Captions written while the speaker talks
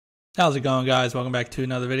How's it going, guys? Welcome back to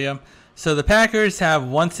another video. So the Packers have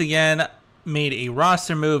once again made a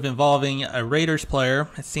roster move involving a Raiders player.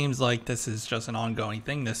 It seems like this is just an ongoing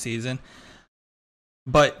thing this season.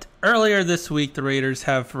 But earlier this week, the Raiders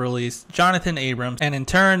have released Johnathan Abram, and in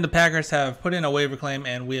turn, the Packers have put in a waiver claim,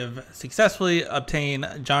 and we have successfully obtained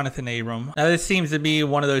Johnathan Abram. Now, this seems to be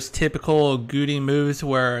one of those typical Goody moves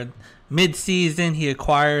where mid-season he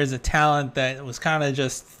acquires a talent that was kind of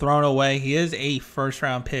just thrown away. He is a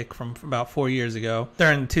first-round pick from about 4 years ago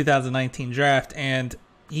during the 2019 draft, and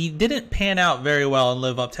he didn't pan out very well and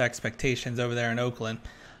live up to expectations over there in Oakland.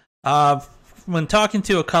 When talking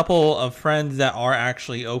to a couple of friends that are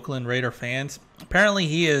actually Oakland Raider fans, apparently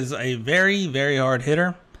he is a very, very hard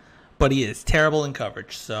hitter, but he is terrible in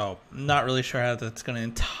coverage. So I'm not really sure how that's going to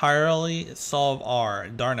entirely solve our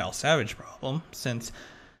Darnell Savage problem, since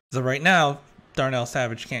as of right now, Darnell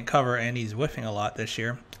Savage can't cover and he's whiffing a lot this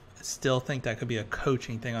year. I still think that could be a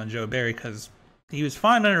coaching thing on Joe Barry, because he was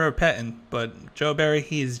fine under Pettin, but Joe Barry,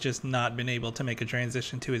 he's just not been able to make a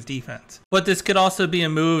transition to his defense. But this could also be a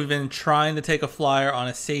move in trying to take a flyer on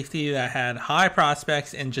a safety that had high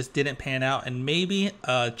prospects and just didn't pan out, and maybe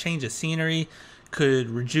a change of scenery could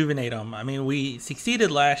rejuvenate him. I mean, we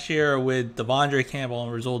succeeded last year with Devondre Campbell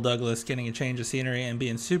and Rasul Douglas getting a change of scenery and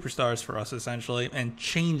being superstars for us, essentially, and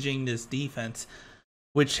changing this defense,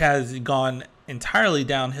 which has gone entirely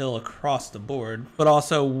downhill across the board, but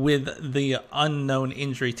also with the unknown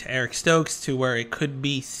injury to Eric Stokes to where it could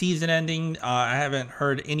be season ending. I haven't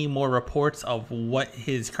heard any more reports of what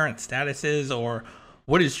his current status is or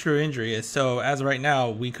what his true injury is. So as of right now,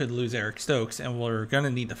 we could lose Eric Stokes, and we're going to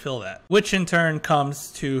need to fill that, which in turn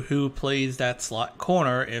comes to who plays that slot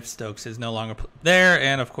corner if Stokes is no longer there,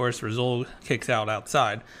 and of course Rasul kicks out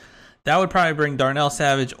outside. That would probably bring Darnell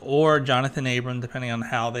Savage or Johnathan Abram, depending on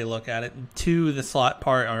how they look at it, to the slot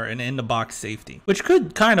part or an in-the-box safety, which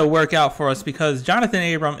could kind of work out for us because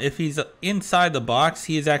Johnathan Abram, if he's inside the box,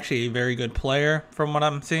 he is actually a very good player from what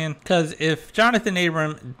I'm seeing. Because if Johnathan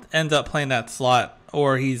Abram ends up playing that slot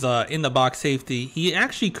or he's in the box safety, he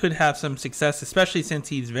actually could have some success, especially since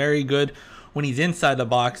he's very good when he's inside the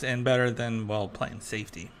box and better than, well, playing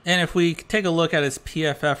safety. And if we take a look at his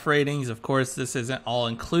PFF ratings, of course, this isn't all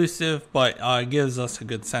inclusive, but it gives us a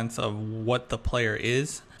good sense of what the player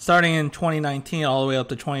is. Starting in 2019 all the way up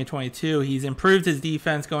to 2022, he's improved his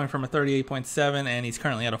defense going from a 38.7, and he's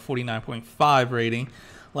currently at a 49.5 rating.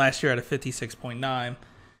 Last year at a 56.9.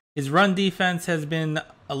 His run defense has been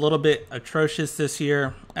a little bit atrocious this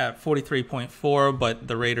year at 43.4, but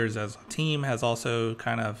the Raiders as a team has also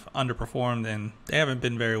kind of underperformed, and they haven't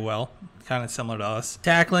been very well, kind of similar to us.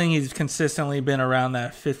 Tackling, he's consistently been around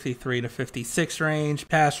that 53 to 56 range.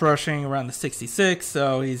 Pass rushing around the 66,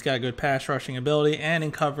 so he's got good pass rushing ability, and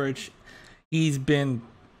in coverage, he's been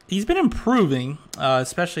improving,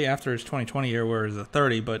 especially after his 2020 year where he was a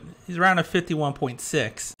 30, but he's around a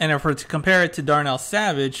 51.6. And if we're to compare it to Darnell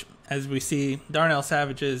Savage, as we see, Darnell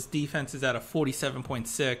Savage's defense is at a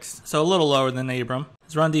 47.6, so a little lower than Abram.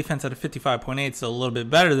 His run defense at a 55.8, so a little bit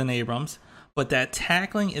better than Abram's. But that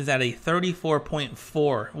tackling is at a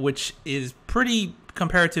 34.4, which is pretty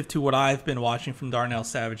comparative to what I've been watching from Darnell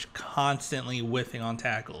Savage, constantly whiffing on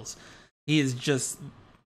tackles. He is just,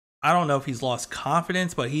 I don't know if he's lost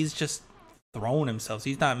confidence, but he's just throwing himself.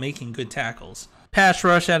 He's not making good tackles. Pass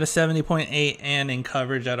rush at a 70.8 and in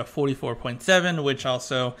coverage at a 44.7, which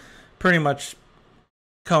also pretty much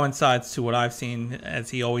coincides to what I've seen, as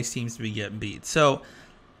he always seems to be getting beat. So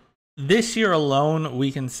this year alone,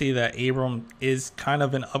 we can see that Abram is kind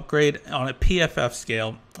of an upgrade on a PFF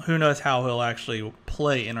scale. Who knows how he'll actually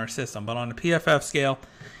play in our system, but on a PFF scale,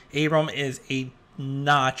 Abram is a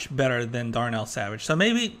notch better than Darnell Savage. So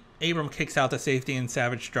maybe Abram kicks out the safety and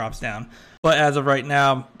Savage drops down. But as of right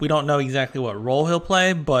now, we don't know exactly what role he'll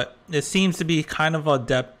play, but it seems to be kind of a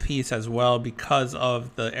depth piece as well because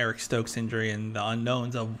of the Eric Stokes injury and the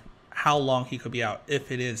unknowns of how long he could be out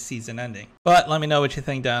if it is season ending. But let me know what you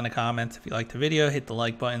think down in the comments. If you liked the video, hit the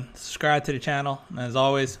like button, subscribe to the channel, and as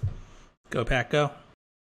always, go Pack Go.